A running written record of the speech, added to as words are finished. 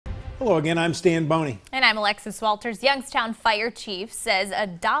Hello again, I'm Stan Boney. And I'm Alexis Walters. Youngstown Fire Chief says a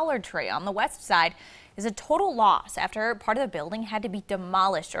Dollar Tree on the west side is a total loss after part of the building had to be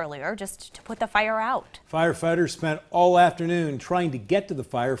demolished earlier just to put the fire out. Firefighters spent all afternoon trying to get to the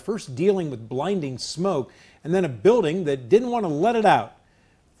fire, first dealing with blinding smoke and then a building that didn't want to let it out.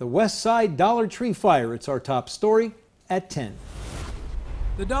 The West Side Dollar Tree fire, it's our top story at 10.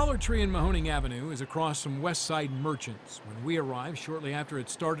 The Dollar Tree in Mahoning Avenue is across from West Side Merchants. When we arrived shortly after it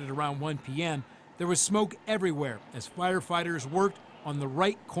started around 1 p.m., there was smoke everywhere as firefighters worked on the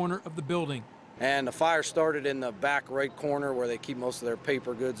right corner of the building. And the fire started in the back right corner where they keep most of their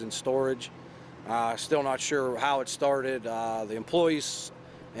paper goods in storage. Still not sure how it started. The employees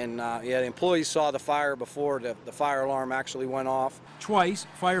saw the fire before the fire alarm actually went off. Twice,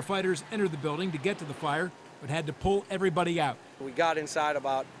 firefighters entered the building to get to the fire, but had to pull everybody out. We got inside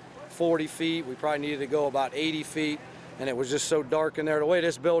about 40 feet. We probably needed to go about 80 feet, and it was just so dark in there. The way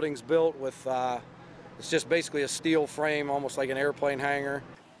this building's built with, it's just basically a steel frame, almost like an airplane hangar.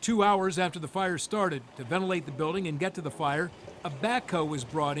 2 hours after the fire started, to ventilate the building and get to the fire, a backhoe was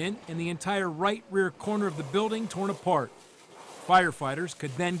brought in and the entire right rear corner of the building torn apart. Firefighters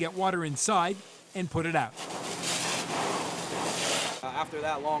could then get water inside and put it out. After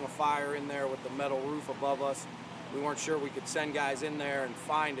that long a fire in there with the metal roof above us, we weren't sure we could send guys in there and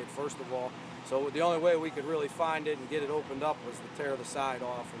find it, first of all. So the only way we could really find it and get it opened up was to tear the side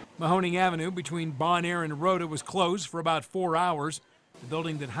off. Mahoning Avenue between Bon Air and Rhoda was closed for about 4 hours. The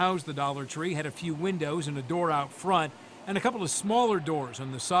building that housed the Dollar Tree had a few windows and a door out front and a couple of smaller doors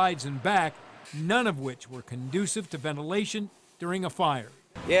on the sides and back, none of which were conducive to ventilation during a fire.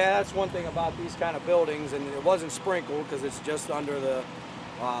 Yeah, that's one thing about these kind of buildings, and it wasn't sprinkled because it's just under the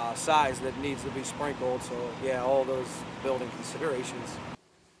size that needs to be sprinkled. So yeah, all those building considerations.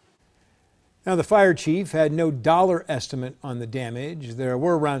 Now, the fire chief had no dollar estimate on the damage. There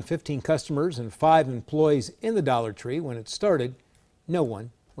were around 15 customers and 5 employees in the Dollar Tree when it started. No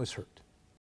one was hurt.